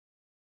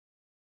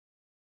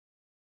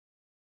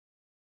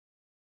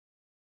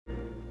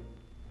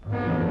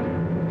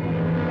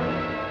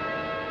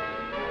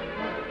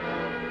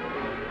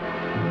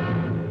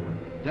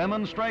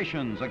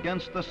Demonstrations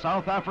against the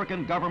South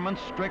African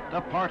government's strict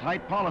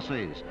apartheid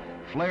policies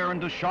flare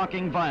into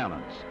shocking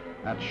violence.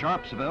 At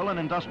Sharpsville, an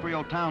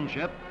industrial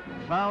township,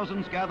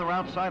 thousands gather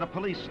outside a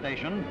police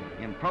station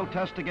in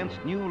protest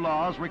against new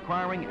laws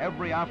requiring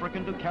every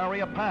African to carry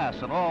a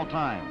pass at all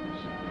times.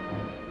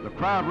 The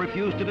crowd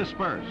refused to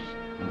disperse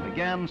and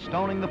began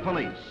stoning the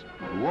police,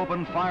 who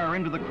opened fire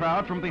into the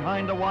crowd from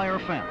behind a wire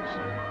fence.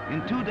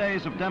 In 2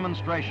 days of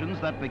demonstrations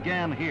that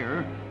began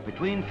here,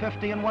 between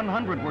 50 and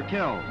 100 were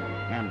killed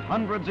and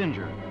hundreds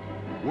injured.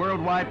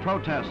 Worldwide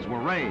protests were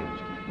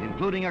raised,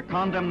 including a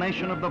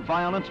condemnation of the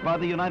violence by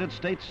the United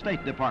States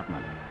State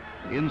Department.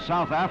 In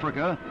South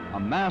Africa, a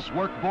mass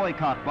work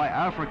boycott by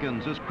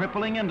Africans is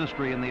crippling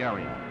industry in the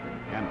area.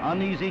 An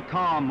uneasy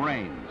calm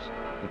reigns.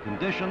 The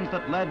conditions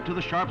that led to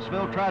the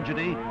Sharpsville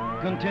tragedy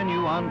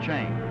continue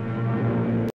unchanged.